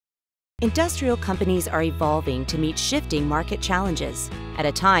Industrial companies are evolving to meet shifting market challenges at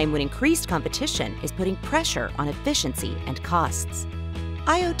a time when increased competition is putting pressure on efficiency and costs.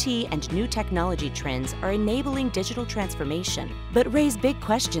 IoT and new technology trends are enabling digital transformation, but raise big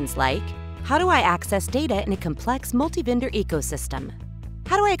questions like, how do I access data in a complex multi-vendor ecosystem?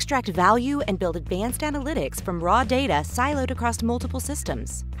 How do I extract value and build advanced analytics from raw data siloed across multiple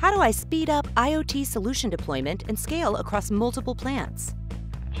systems? How do I speed up IoT solution deployment and scale across multiple plants?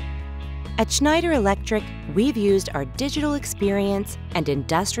 At Schneider Electric, we've used our digital experience and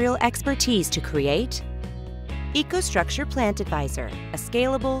industrial expertise to create EcoStruxure Plant Advisor, a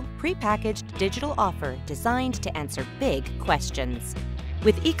scalable, prepackaged digital offer designed to answer big questions.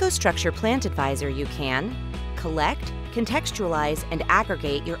 With EcoStruxure Plant Advisor, you can collect, contextualize, and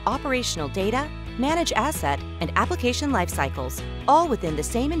aggregate your operational data, manage asset and application lifecycles, all within the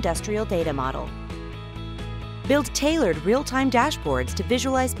same industrial data model. Build tailored real-time dashboards to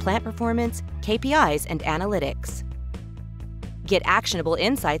visualize plant performance, KPIs, and analytics. Get actionable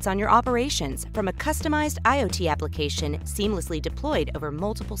insights on your operations from a customized IoT application seamlessly deployed over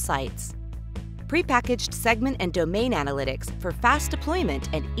multiple sites. Prepackaged segment and domain analytics for fast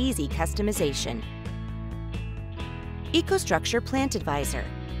deployment and easy customization. EcoStruxure Plant Advisor.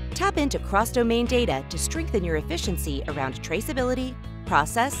 Tap into cross-domain data to strengthen your efficiency around traceability,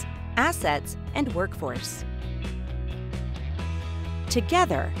 process, assets, and workforce.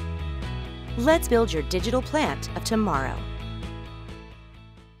 Together, let's build your digital plant of tomorrow.